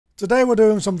Today we're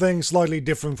doing something slightly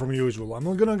different from usual. I'm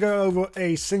not going to go over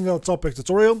a single topic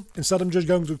tutorial. Instead, I'm just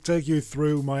going to take you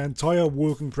through my entire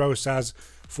working process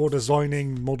for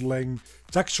designing, modeling,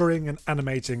 texturing and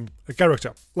animating a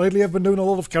character. Lately I've been doing a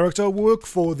lot of character work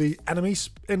for the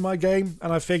enemies in my game,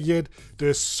 and I figured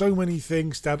there's so many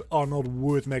things that are not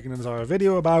worth making an entire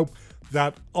video about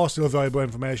that are still valuable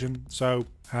information, so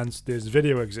hence this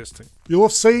video existing. You'll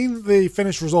have seen the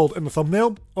finished result in the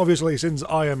thumbnail. Obviously, since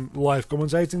I am live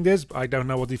commentating this, I don't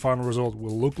know what the final result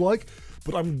will look like,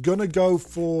 but I'm gonna go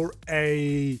for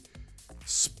a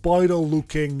spider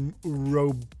looking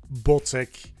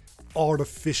robotic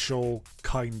artificial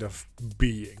kind of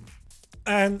being.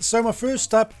 And so my first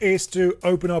step is to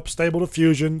open up Stable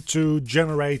Diffusion to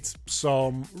generate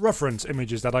some reference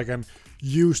images that I can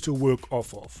use to work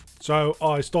off of. So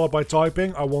I start by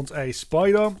typing, I want a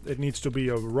spider, it needs to be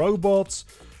a robot,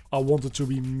 I want it to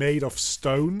be made of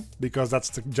stone, because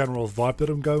that's the general vibe that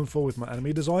I'm going for with my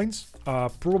enemy designs.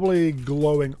 Probably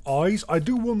glowing eyes. I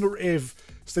do wonder if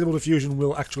Stable Diffusion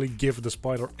will actually give the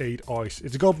spider 8 eyes.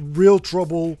 It's got real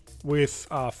trouble with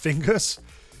fingers,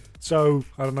 so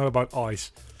I don't know about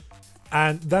eyes.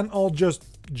 And then I'll just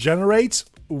generate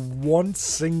one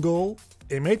single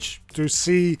image to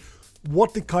see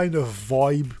what the kind of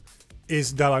vibe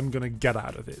is that I'm gonna get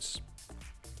out of this.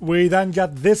 We then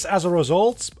get this as a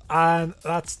result, and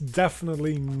that's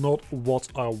definitely not what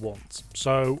I want.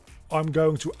 So I'm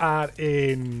going to add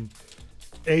in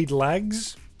 8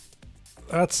 legs.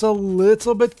 That's a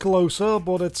little bit closer,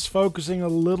 but it's focusing a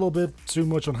little bit too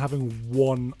much on having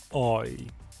one eye,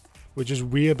 which is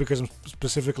weird because I'm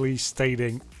specifically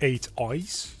stating 8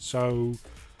 eyes. So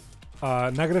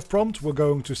negative prompt, we're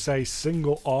going to say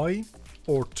single eye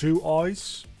or 2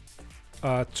 eyes,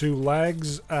 2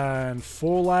 legs and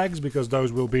 4 legs, because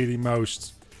those will be the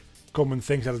most common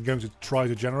things that it's going to try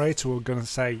to generate. So we're going to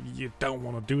say you don't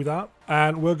want to do that.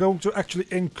 And we're going to actually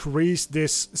increase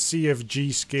this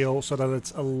CFG scale so that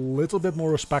it's a little bit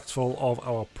more respectful of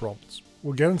our prompts.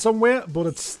 We're getting somewhere, but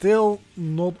it's still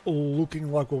not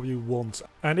looking like what we want.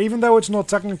 And even though it's not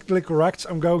technically correct,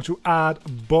 I'm going to add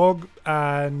bug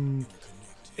and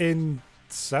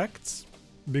insect,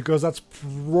 because that's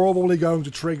probably going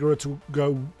to trigger it to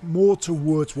go more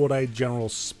towards what a general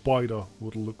spider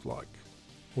would look like.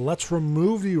 Let's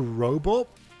remove the robot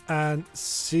and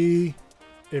see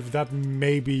if that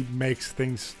maybe makes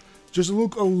things just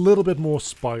look a little bit more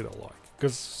spider-like.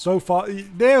 Because so far,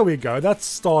 there we go, that's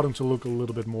starting to look a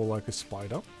little bit more like a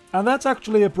spider. And that's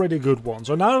actually a pretty good one.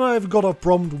 So now that I've got a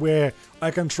prompt where I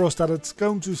can trust that it's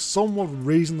going to somewhat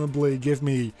reasonably give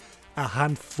me a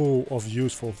handful of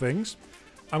useful things,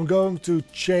 I'm going to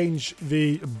change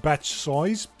the batch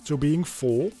size to being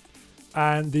 4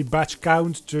 and the batch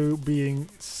count to being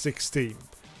 16.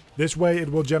 This way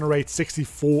it will generate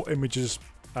 64 images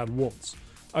at once.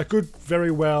 I could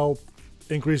very well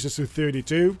increase this to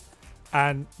 32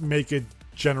 and make it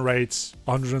generate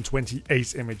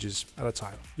 128 images at a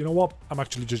time. You know what? I'm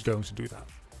actually just going to do that.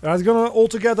 It's gonna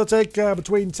altogether take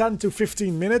between 10 to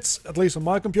 15 minutes, at least on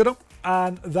my computer,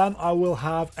 and then I will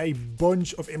have a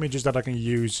bunch of images that I can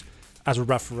use as a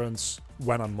reference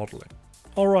when I'm modeling.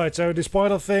 Alright, so the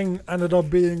spider thing ended up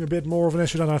being a bit more of an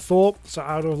issue than I thought. So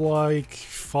out of like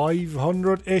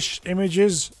 500-ish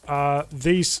images,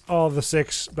 these are the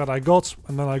 6 that I got,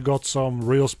 and then I got some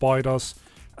real spiders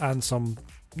and some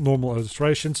normal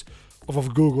illustrations off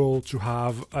of Google to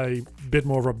have a bit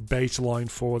more of a baseline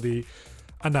for the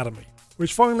anatomy.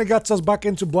 Which finally gets us back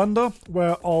into Blender,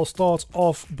 where I'll start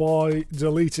off by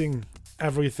deleting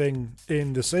everything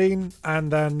in the scene,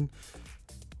 and then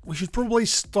we should probably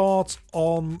start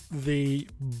on the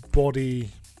body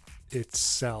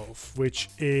itself, which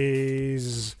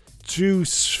is 2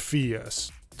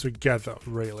 spheres together,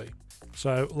 really.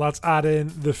 So let's add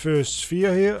in the first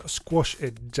sphere here, squash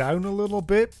it down a little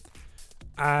bit,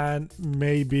 and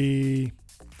maybe,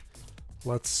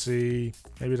 let's see,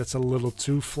 maybe that's a little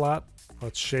too flat.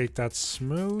 Let's shake that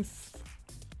smooth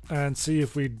and see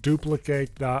if we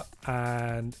duplicate that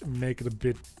and make it a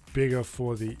bit bigger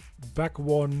for the back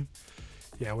one.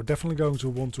 Yeah, we're definitely going to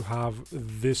want to have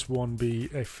this one be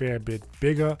a fair bit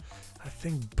bigger. I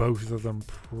think both of them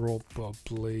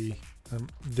probably.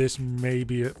 This may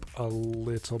be a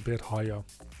little bit higher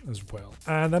as well.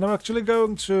 And then I'm actually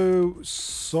going to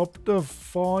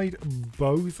subdivide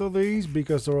both of these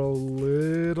because they're a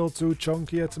little too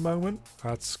chunky at the moment.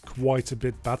 That's quite a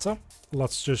bit better.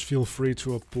 Let's just feel free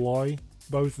to apply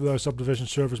both of those subdivision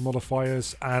surface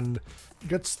modifiers and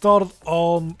get started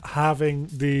on having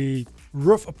the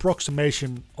rough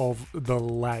approximation of the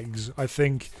legs. I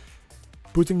think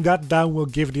Putting that down will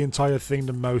give the entire thing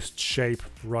the most shape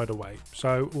right away.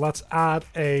 So let's add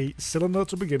a cylinder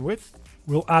to begin with.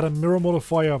 We'll add a mirror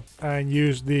modifier and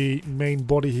use the main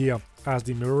body here as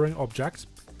the mirroring object.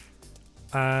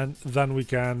 And then we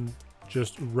can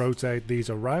just rotate these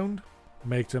around,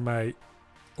 make them a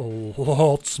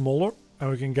lot smaller. And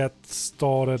we can get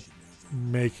started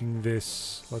making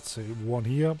this, let's see, one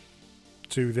here,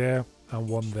 two there, and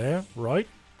one there, right?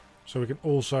 So we can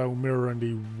also mirror in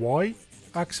the Y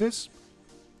axis.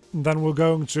 And then we're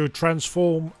going to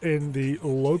transform in the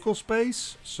local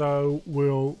space. So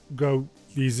we'll go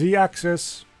the Z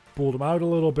axis, pull them out a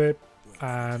little bit,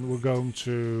 and we're going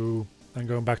to then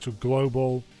going back to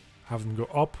global, have them go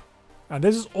up. And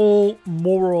this is all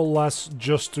more or less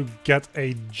just to get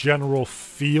a general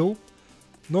feel.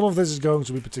 None of this is going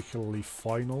to be particularly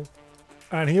final.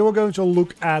 And here we're going to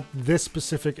look at this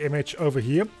specific image over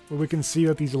here, where we can see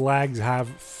that these legs have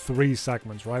 3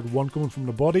 segments, right? One coming from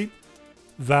the body,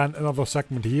 then another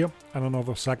segment here, and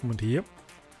another segment here.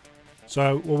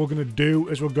 So what we're going to do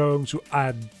is we're going to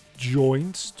add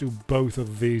joints to both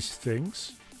of these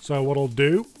things. So what I'll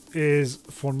do is,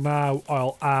 for now,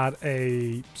 I'll add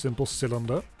a simple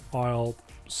cylinder. I'll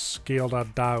scale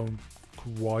that down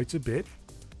quite a bit.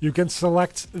 You can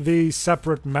select the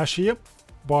separate mesh here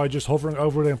by just hovering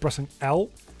over it and pressing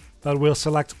L. That will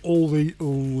select all the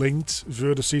linked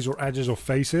vertices or edges or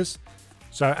faces.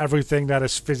 So everything that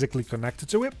is physically connected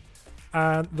to it.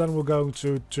 And then we're going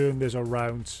to turn this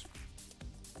around.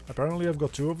 Apparently I've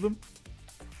got 2 of them.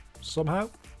 Somehow.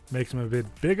 Makes them a bit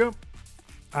bigger.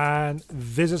 And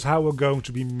this is how we're going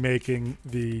to be making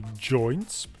the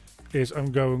joints. Is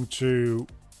I'm going to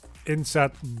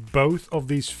inset both of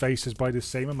these faces by the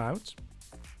same amount.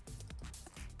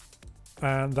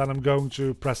 And then I'm going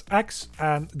to press X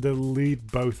and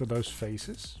delete both of those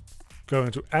faces.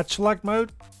 Going to edge select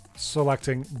mode,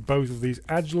 selecting both of these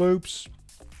edge loops.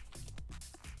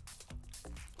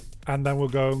 And then we're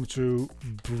going to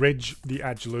bridge the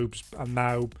edge loops. And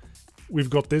now we've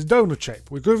got this donut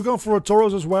shape. We could have gone for a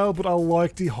torus as well, but I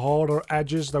like the harder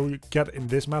edges that we get in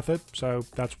this method. So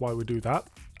that's why we do that.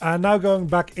 And now going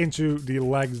back into the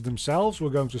legs themselves,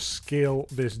 we're going to scale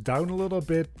this down a little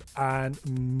bit and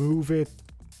move it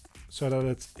so that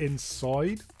it's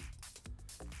inside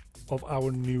of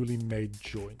our newly made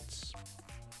joints.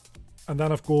 And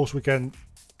then of course we can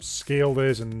scale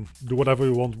this and do whatever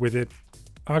we want with it.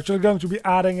 I'm actually going to be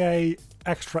adding a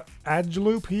extra edge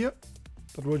loop here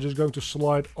that we're just going to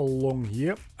slide along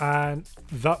here. And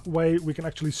that way we can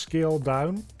actually scale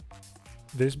down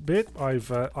this bit.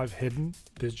 I've hidden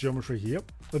this geometry here.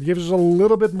 That gives us a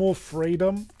little bit more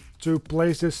freedom to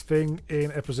place this thing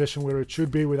in a position where it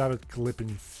should be without it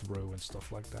clipping through and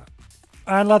stuff like that.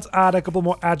 And let's add a couple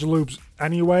more edge loops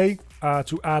anyway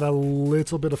to add a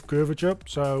little bit of curvature.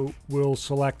 So we'll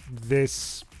select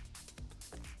this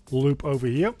loop over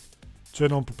here,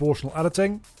 turn on proportional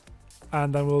editing,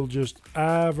 and then we'll just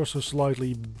ever so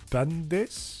slightly bend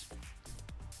this.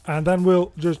 And then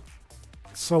we'll just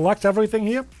select everything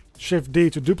here, Shift D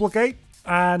to duplicate,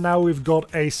 and now we've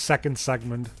got a second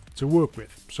segment to work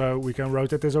with. So we can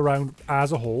rotate this around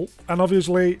as a whole. And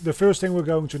obviously the first thing we're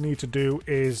going to need to do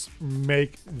is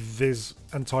make this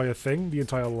entire thing, the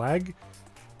entire leg,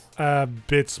 a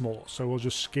bit smaller. So we'll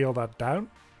just scale that down.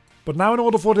 But now in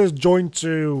order for this joint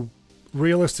to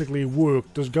realistically work,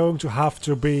 there's going to have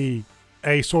to be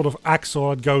a sort of axle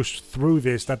that goes through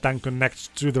this that then connects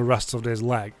to the rest of this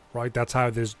leg, right? That's how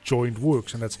this joint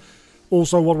works, and that's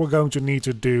also what we're going to need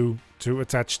to do to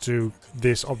attach to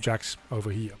this object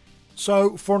over here.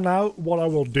 So for now, what I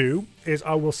will do is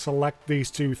I will select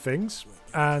these 2 things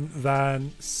and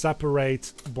then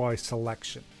separate by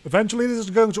selection. Eventually this is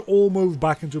going to all move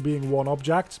back into being one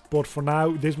object, but for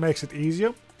now this makes it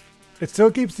easier. It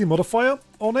still keeps the modifier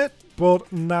on it,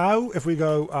 but now if we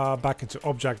go back into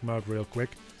object mode real quick,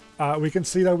 we can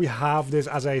see that we have this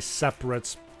as a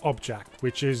separate object,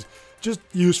 which is just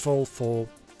useful for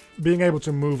being able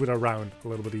to move it around a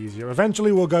little bit easier.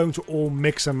 Eventually we're going to all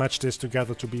mix and match this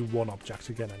together to be one object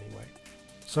again anyway.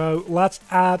 So let's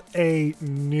add a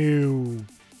new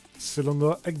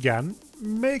cylinder again,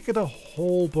 make it a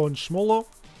whole bunch smaller,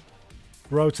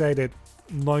 rotate it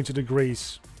 90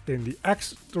 degrees in the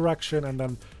X direction, and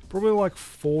then probably like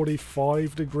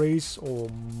 45 degrees or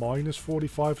minus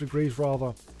 45 degrees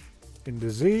rather in the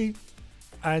Z,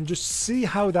 and just see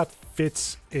how that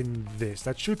fits in this.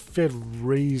 That should fit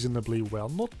reasonably well,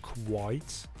 not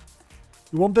quite.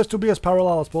 We want this to be as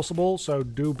parallel as possible, so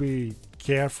do be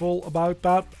careful about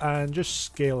that and just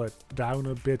scale it down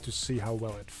a bit to see how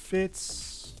well it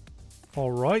fits.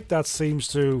 Alright, that seems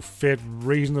to fit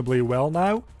reasonably well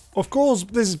now. Of course,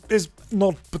 this is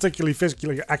not particularly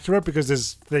physically accurate because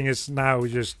this thing is now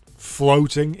just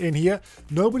floating in here.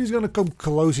 Nobody's going to come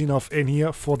close enough in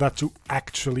here for that to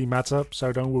actually matter,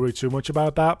 so don't worry too much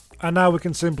about that. And now we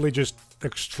can simply just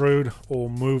extrude or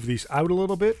move these out a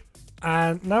little bit.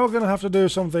 And now we're going to have to do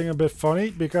something a bit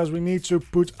funny because we need to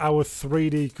put our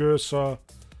 3D cursor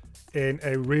in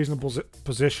a reasonable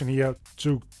position here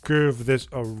to curve this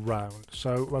around.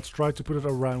 So let's try to put it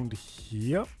around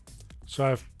here. So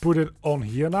I've put it on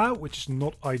here now, which is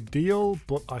not ideal,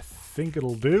 but I think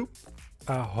it'll do.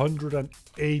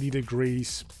 180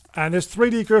 degrees. And this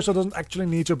 3D cursor doesn't actually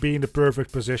need to be in the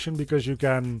perfect position because you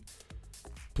can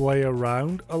play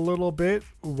around a little bit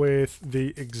with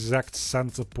the exact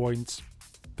center point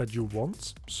that you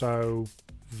want. So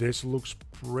this looks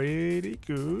pretty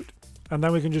good. And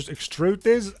then we can just extrude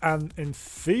this, and in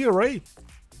theory,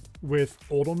 with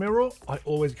auto mirror, I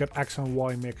always get X and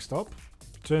Y mixed up.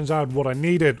 Turns out what I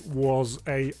needed was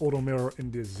a auto mirror in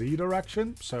the Z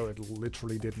direction, so it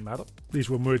literally didn't matter. These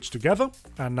were merged together,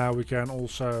 and now we can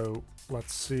also,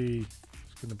 let's see,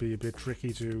 it's going to be a bit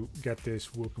tricky to get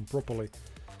this working properly.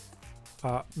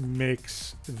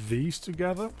 Mix these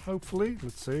together, hopefully.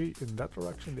 Let's see, in that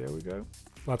direction, there we go.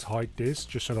 Let's hide this,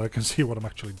 just so that I can see what I'm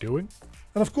actually doing.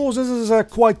 And of course, this is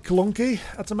quite clunky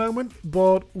at the moment,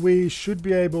 but we should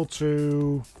be able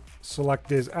to select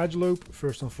this edge loop.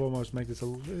 First and foremost, make this a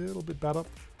little bit better.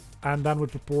 And then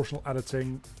with proportional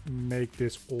editing, make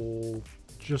this all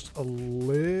just a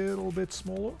little bit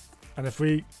smaller. And if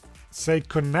we say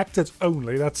connected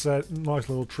only, that's a nice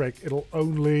little trick. It'll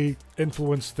only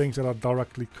influence things that are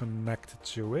directly connected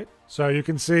to it. So you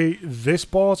can see this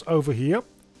part over here.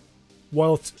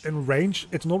 While it's in range,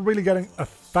 it's not really getting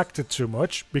affected too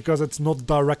much because it's not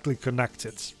directly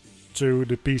connected to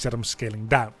the piece that I'm scaling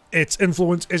down. Its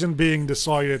influence isn't being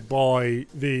decided by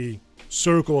the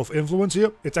circle of influence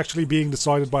here. It's actually being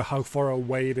decided by how far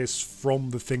away it is from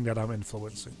the thing that I'm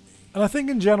influencing. And I think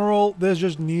in general, this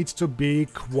just needs to be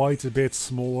quite a bit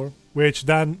smaller, which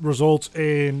then results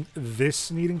in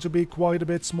this needing to be quite a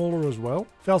bit smaller as well.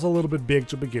 Felt a little bit big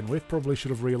to begin with, probably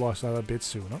should have realized that a bit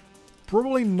sooner.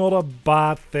 Probably not a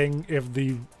bad thing if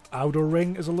the outer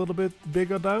ring is a little bit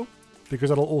bigger though, because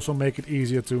that'll also make it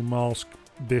easier to mask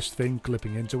this thing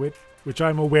clipping into it, which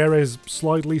I'm aware is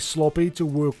slightly sloppy to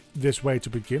work this way to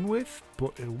begin with,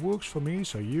 but it works for me,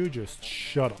 so you just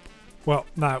shut up. Well,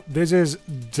 now this is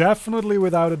definitely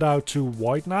without a doubt too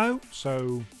white now,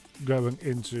 so going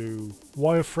into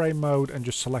wireframe mode and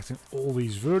just selecting all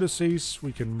these vertices,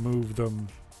 we can move them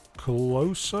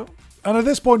closer. And at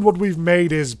this point, what we've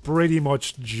made is pretty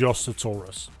much just a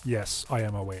torus. Yes, I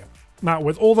am aware. Now,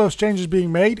 with all those changes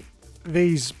being made,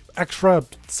 these extra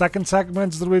second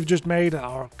segments that we've just made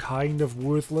are kind of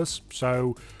worthless.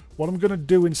 So what I'm going to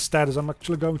do instead is I'm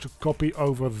actually going to copy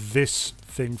over this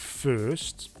thing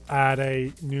first, add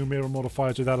a new mirror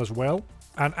modifier to that as well,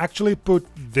 and actually put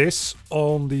this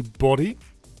on the body,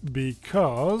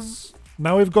 because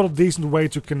now we've got a decent way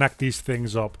to connect these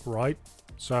things up, right?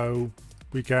 So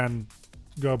we can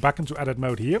go back into edit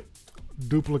mode here,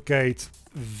 duplicate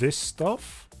this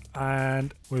stuff,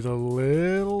 and with a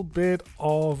little bit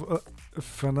of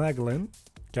finagling,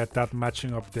 get that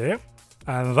matching up there.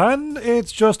 And then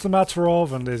it's just a matter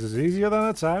of, and this is easier than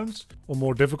it sounds, or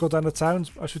more difficult than it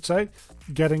sounds, I should say,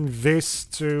 getting this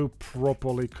to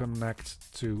properly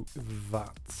connect to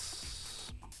that,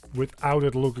 without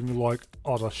it looking like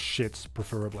utter shit,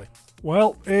 preferably.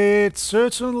 Well, it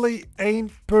certainly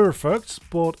ain't perfect,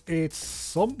 but it's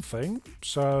something.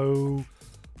 So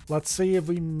let's see if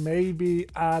we maybe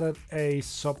added a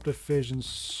subdivision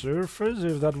surface,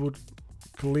 if that would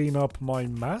clean up my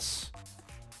mess.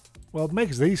 Well, it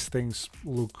makes these things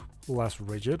look less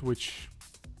rigid, which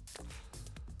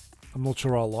I'm not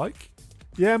sure I like.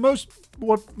 Yeah,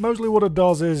 mostly what it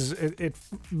does is it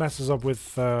messes up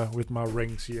with my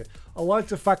rings here. I like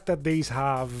the fact that these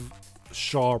have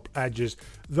sharp edges,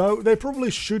 though they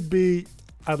probably should be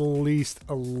at least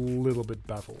a little bit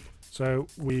beveled. So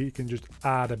we can just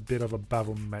add a bit of a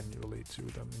bevel manually to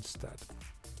them instead.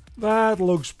 That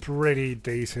looks pretty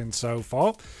decent so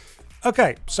far.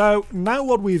 Okay, so now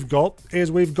what we've got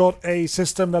is we've got a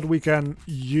system that we can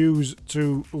use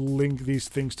to link these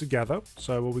things together.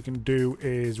 So what we can do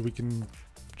is we can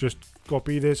just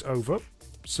copy this over,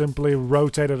 simply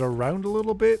rotate it around a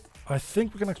little bit. I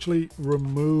think we can actually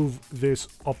remove this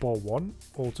upper one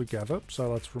altogether.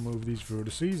 So let's remove these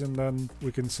vertices, and then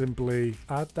we can simply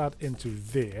add that into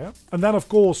there. And then, of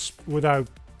course, without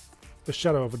a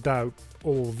shadow of a doubt,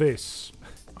 all this.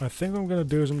 I think what I'm going to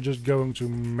do is I'm just going to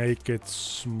make it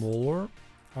smaller.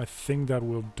 I think that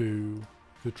will do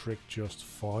the trick just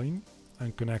fine.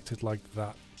 And connect it like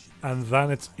that. And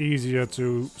then it's easier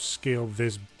to scale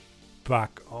this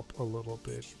back up a little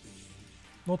bit.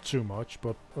 Not too much,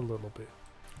 but a little bit.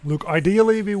 Look,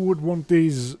 ideally we would want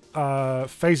these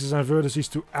faces and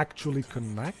vertices to actually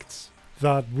connect.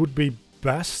 That would be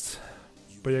best,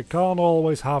 but you can't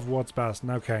always have what's best,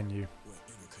 now can you?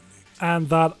 And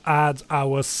that adds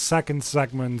our second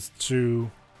segment to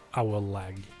our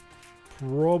leg.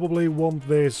 Probably want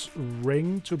this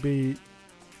ring to be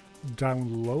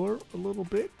down lower a little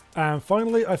bit. And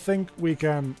finally, I think we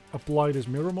can apply this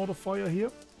mirror modifier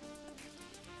here.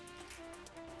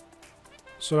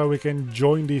 So that we can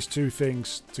join these two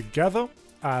things together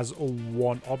as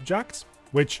one object,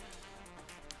 which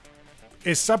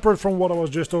is separate from what I was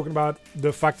just talking about.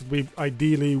 The fact that we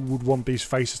ideally would want these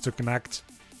faces to connect.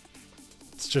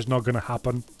 It's just not going to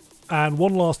happen. And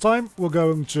one last time, we're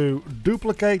going to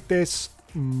duplicate this,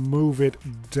 move it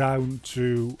down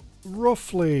to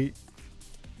roughly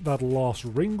that last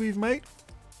ring we've made.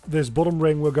 This bottom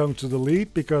ring we're going to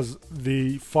delete because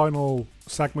the final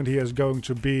segment here is going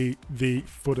to be the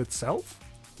foot itself,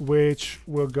 which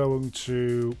we're going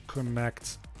to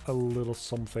connect a little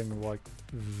something like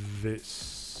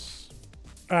this.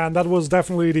 And that was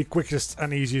definitely the quickest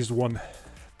and easiest one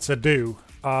to do.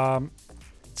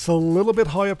 It's a little bit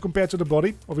high up compared to the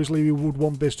body. Obviously we would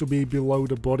want this to be below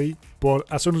the body,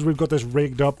 but as soon as we've got this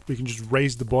rigged up, we can just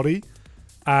raise the body.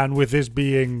 And with this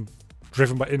being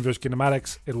driven by inverse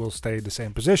kinematics, it will stay the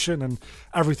same position and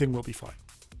everything will be fine.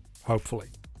 Hopefully.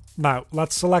 Now,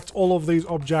 let's select all of these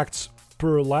objects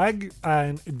per leg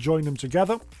and join them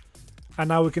together. And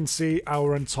now we can see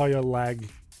our entire leg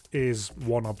is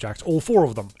one object. All four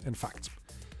of them, in fact.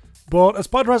 But a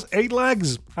spider has 8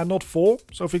 legs and not 4.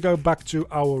 So if we go back to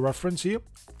our reference here,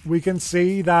 we can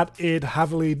see that it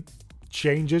heavily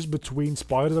changes between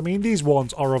spiders. I mean, these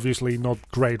ones are obviously not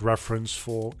great reference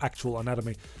for actual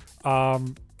anatomy.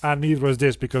 And neither is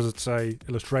this because it's a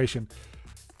illustration.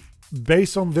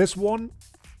 Based on this one,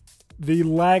 the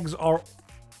legs are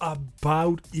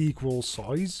about equal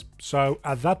size. So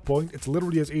at that point, it's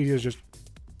literally as easy as just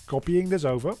copying this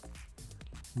over,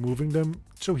 moving them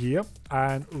to here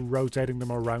and rotating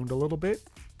them around a little bit.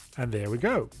 And there we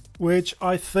go. Which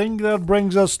I think that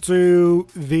brings us to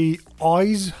the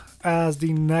eyes as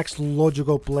the next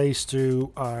logical place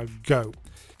to go.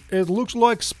 It looks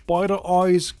like spider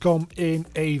eyes come in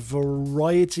a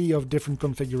variety of different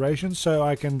configurations, so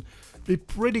I can be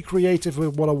pretty creative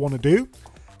with what I want to do,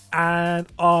 and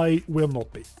I will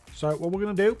not be. So what we're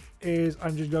going to do is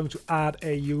I'm just going to add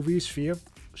a UV sphere,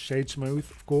 shade smooth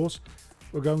of course.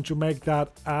 We're going to make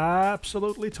that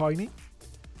absolutely tiny,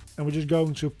 and we're just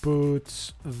going to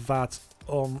put that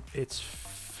on its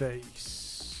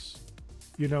face.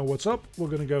 You know what's up. We're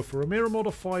going to go for a mirror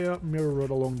modifier, mirror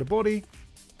it along the body.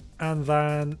 And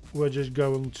then we're just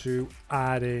going to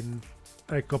add in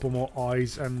a couple more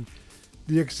eyes. And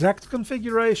the exact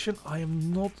configuration, I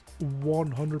am not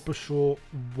 100% sure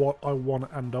what I want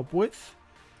to end up with.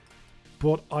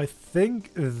 But I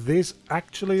think this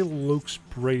actually looks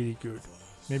pretty good.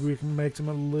 Maybe we can make them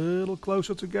a little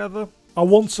closer together. I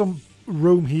want some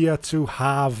room here to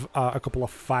have a couple of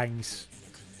fangs,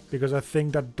 because I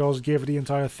think that does give the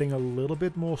entire thing a little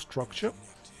bit more structure.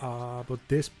 But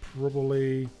this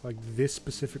probably, like this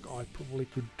specific eye, probably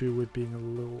could do with being a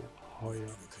little higher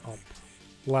up.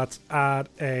 Let's add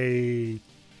a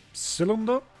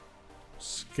cylinder,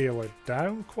 scale it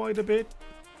down quite a bit.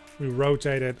 We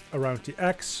rotate it around the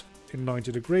X in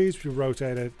 90 degrees. We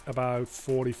rotate it about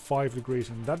 45 degrees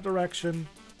in that direction.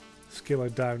 Scale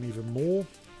it down even more.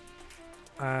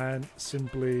 And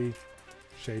simply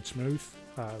shade smooth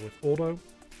with auto.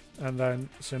 And then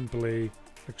simply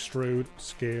extrude,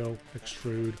 scale,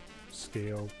 extrude,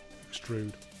 scale,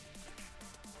 extrude.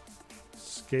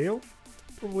 Scale.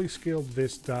 Probably scale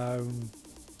this down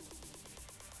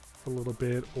a little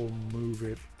bit or move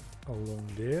it along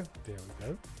there. There we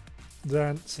go.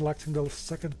 Then selecting the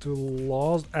second to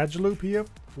last edge loop here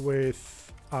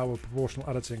with our proportional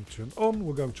editing turned on.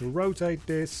 We're going to rotate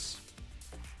this.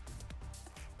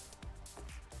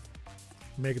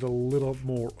 Make it a little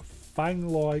more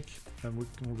fang-like, and we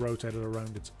can rotate it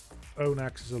around its own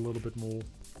axis a little bit more.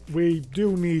 We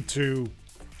do need to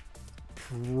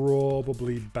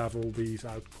probably bevel these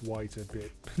out quite a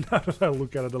bit now that I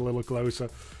look at it a little closer,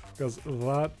 because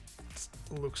that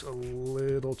looks a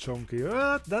little chunky.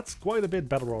 That's quite a bit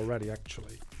better already,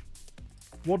 actually.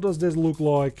 What does this look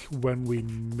like when we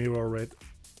mirror it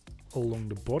along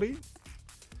the body?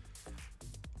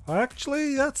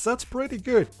 Actually, that's pretty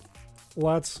good.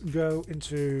 Let's go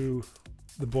into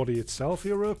the body itself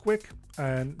here real quick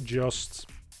and just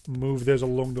move this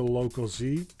along the local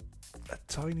Z a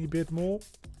tiny bit more.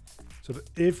 So so that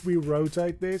if we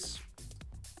rotate this,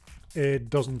 it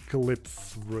doesn't clip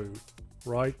through,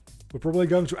 right? We're probably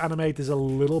going to animate this a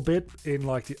little bit in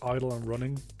like the idle and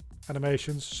running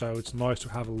animations, so it's nice to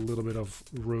have a little bit of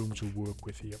room to work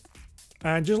with here.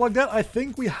 And just like that, I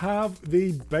think we have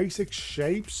the basic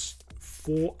shapes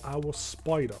for our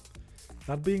spider.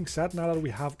 That being said, now that we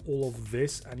have all of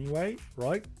this anyway,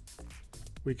 right,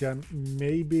 we can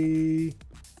maybe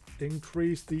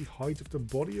increase the height of the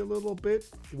body a little bit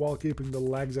while keeping the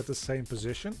legs at the same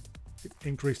position.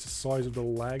 Increase the size of the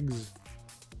legs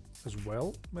as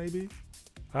well, maybe.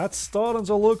 That's starting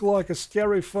to look like a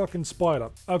scary fucking spider.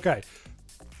 Okay,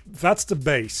 that's the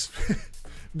base.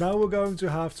 Now we're going to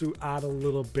have to add a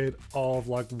little bit of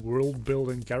like world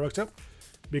building character,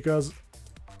 because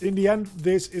in the end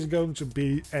this is going to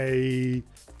be a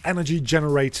energy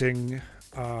generating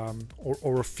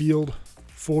or a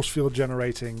force field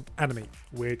generating enemy,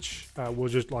 which will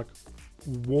just like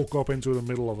walk up into the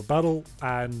middle of a battle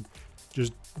and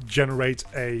just generate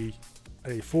a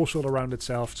force field around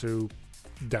itself to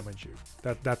damage you.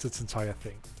 That's its entire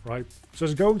thing, right? So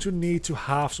it's going to need to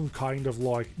have some kind of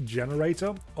like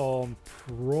generator on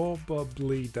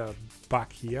probably the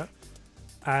back here,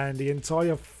 and the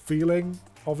entire feeling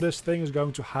of this thing is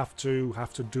going to have to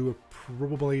do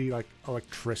probably like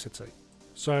electricity.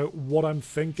 So what I'm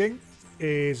thinking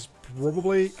is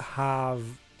probably have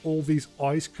all these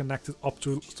eyes connected up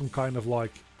to some kind of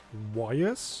like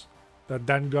wires that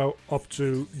then go up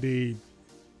to the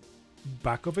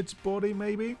back of its body,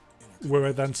 maybe, where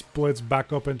it then splits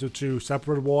back up into two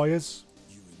separate wires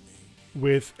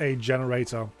with a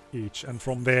generator each, and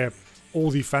from there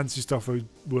all the fancy stuff we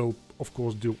will of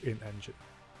course do in engine.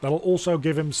 That'll also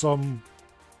give him some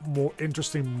more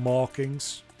interesting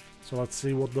markings. So let's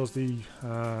see, what does the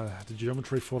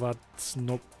geometry for that? It's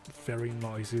not very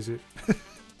nice, is it?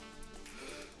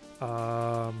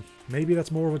 Maybe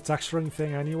that's more of a texturing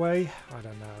thing anyway, I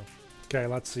don't know. Okay,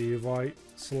 let's see, if I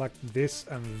select this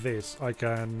and this, I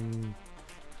can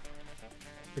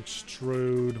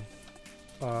extrude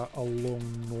along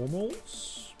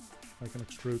normals. I can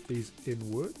extrude these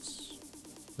inwards.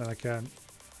 Then I can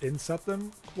inset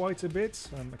them quite a bit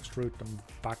and extrude them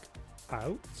back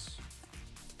out.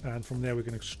 And from there we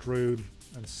can extrude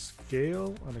and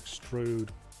scale and extrude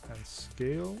and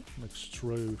scale and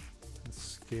extrude and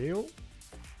scale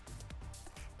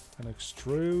and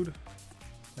extrude.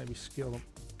 Maybe scale them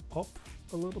up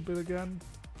a little bit again.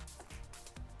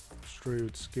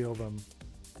 Extrude, scale them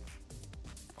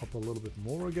up a little bit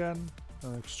more again.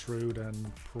 And extrude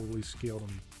and probably scale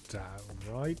them down,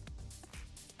 right?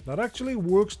 That actually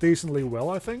works decently well,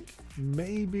 I think.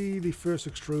 Maybe the first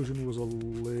extrusion was a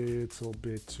little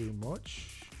bit too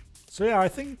much. So yeah, I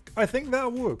think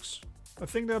that works. I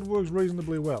think that works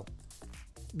reasonably well.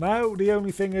 Now, the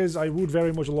only thing is, I would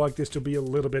very much like this to be a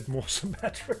little bit more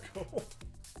symmetrical.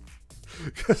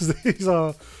 Because these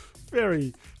are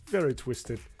very, very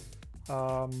twisted.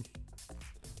 But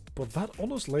that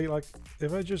honestly, like,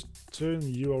 if I just turn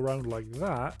you around like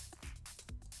that,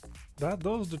 that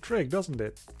does the trick, doesn't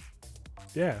it?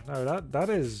 Yeah, no, that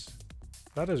is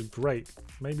great.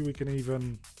 Maybe we can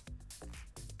even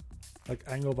like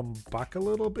angle them back a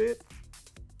little bit.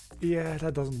 Yeah,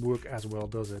 that doesn't work as well,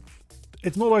 does it?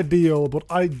 It's not ideal, but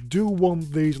I do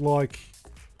want these like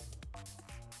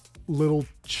little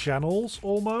channels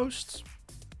almost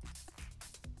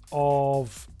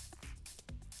of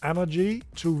energy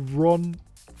to run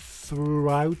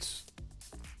throughout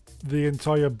the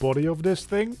entire body of this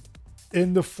thing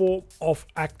in the form of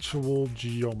actual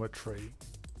geometry.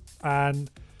 And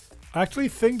I actually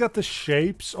think that the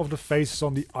shapes of the faces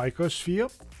on the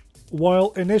icosphere,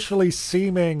 while initially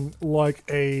seeming like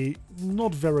a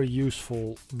not very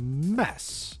useful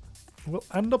mess, will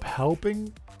end up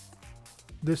helping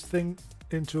this thing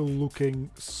into looking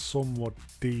somewhat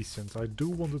decent. I do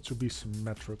want it to be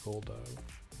symmetrical though.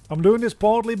 I'm doing this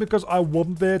partly because I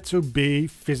want there to be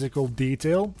physical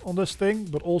detail on this thing,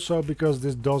 but also because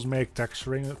this does make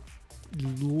texturing a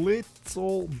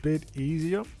little bit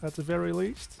easier at the very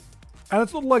least. And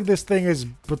it's not like this thing is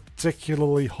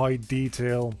particularly high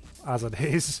detail as it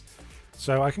is,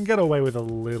 so I can get away with a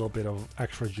little bit of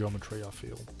extra geometry, I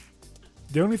feel.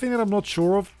 The only thing that I'm not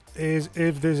sure of is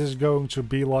if this is going to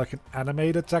be like an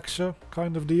animated texture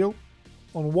kind of deal.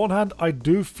 On one hand, I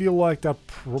do feel like that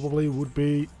probably would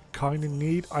be kind of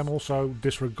neat. I'm also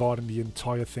disregarding the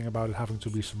entire thing about it having to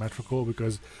be symmetrical,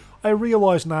 because I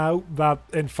realize now that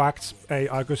in fact a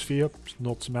icosphere is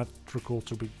not symmetrical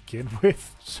to begin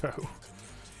with, so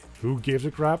who gives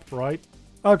a crap, right?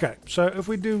 Okay, so if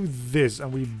we do this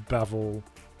and we bevel,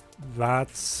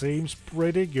 that seems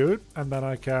pretty good, and then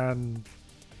I can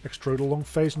extrude along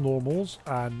face normals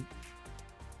and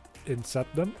inset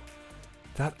them.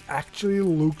 That actually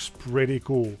looks pretty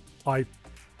cool. I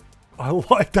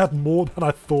like that more than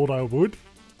I thought I would.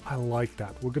 I like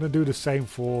that. We're gonna do the same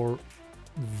for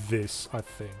this, I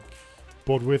think.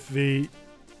 But with the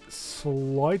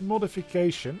slight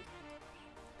modification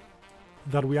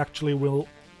that we actually will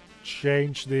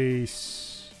change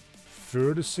these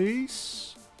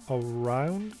vertices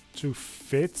around to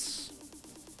fit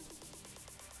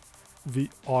the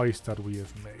eyes that we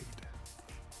have made.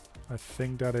 I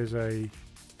think that is a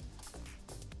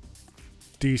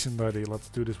decent idea. Let's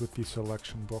do this with the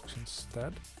selection box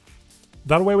instead.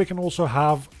 That way we can also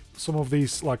have some of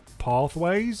these like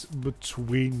pathways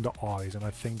between the eyes, and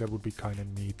I think that would be kind of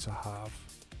neat to have.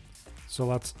 So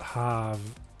let's have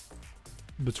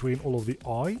between all of the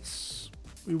eyes,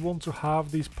 we want to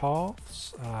have these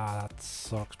paths. That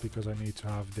sucks because I need to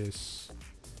have this.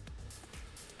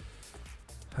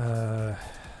 I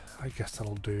guess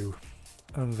that'll do.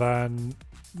 And then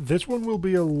this one will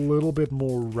be a little bit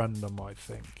more random, I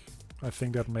think. I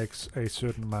think that makes a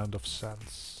certain amount of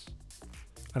sense.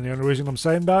 And the only reason I'm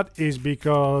saying that is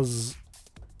because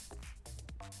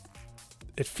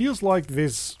it feels like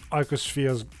this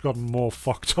icosphere's gotten more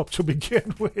fucked up to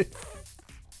begin with.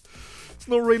 It's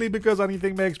not really because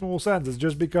anything makes more sense, it's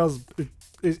just because it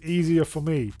is easier for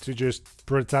me to just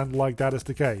pretend like that is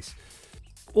the case.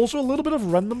 Also, a little bit of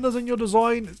randomness in your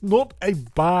design is not a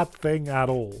bad thing at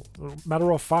all.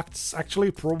 Matter of fact, it's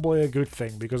actually probably a good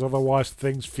thing, because otherwise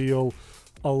things feel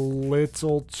a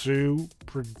little too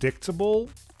predictable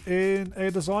in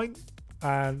a design.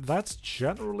 And that's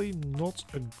generally not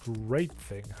a great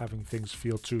thing, having things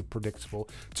feel too predictable.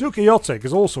 Too chaotic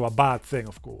is also a bad thing,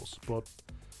 of course, but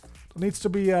there needs to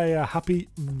be a happy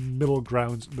middle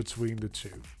ground between the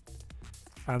two.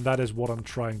 And that is what I'm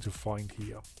trying to find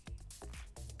here.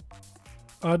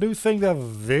 I do think that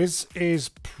this is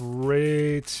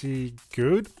pretty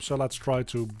good, so let's try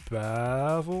to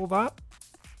bevel that.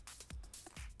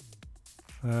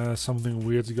 Something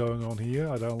weird's going on here,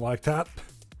 I don't like that.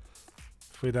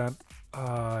 If we then,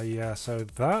 yeah, so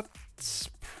that's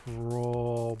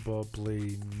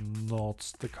probably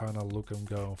not the kind of look I'm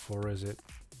going for, is it?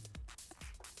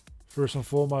 First and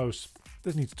foremost,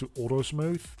 this needs to auto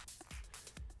smooth.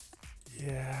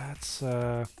 Yeah, it's,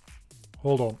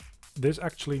 hold on. This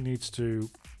actually needs to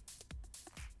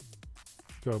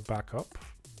go back up.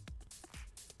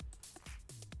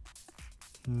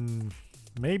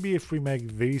 Maybe if we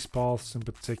make these paths in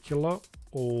particular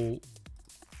all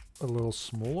a little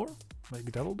smaller,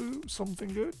 maybe that'll do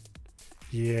something good.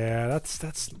 Yeah,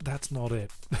 that's not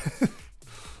it.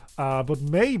 But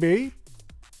maybe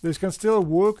this can still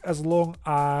work as long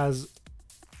as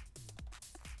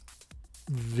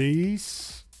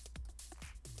these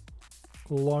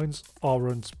lines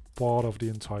aren't part of the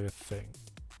entire thing.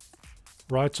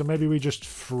 Right, so maybe we just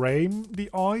frame the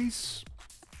eyes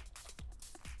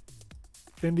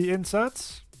in the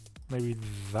insets. Maybe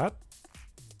that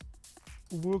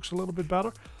works a little bit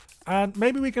better. And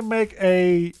maybe we can make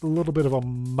a little bit of a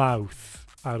mouth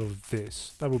out of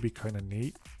this. That would be kind of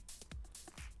neat.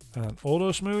 And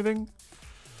auto smoothing.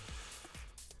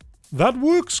 That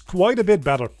works quite a bit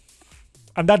better.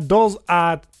 And that does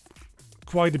add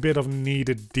quite a bit of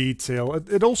needed detail.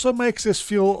 It also makes this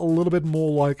feel a little bit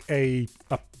more like a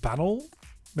panel,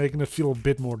 making it feel a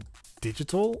bit more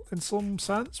digital in some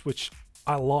sense, which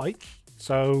I like.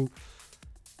 So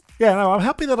yeah, no, I'm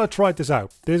happy that I tried this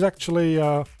out. This actually,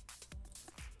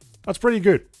 that's pretty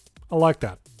good. I like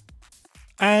that.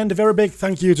 And a very big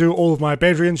thank you to all of my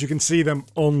Patreons. You can see them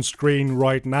on screen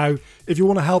right now. If you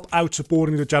want to help out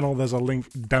supporting the channel, there's a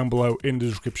link down below in the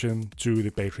description to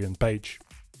the Patreon page.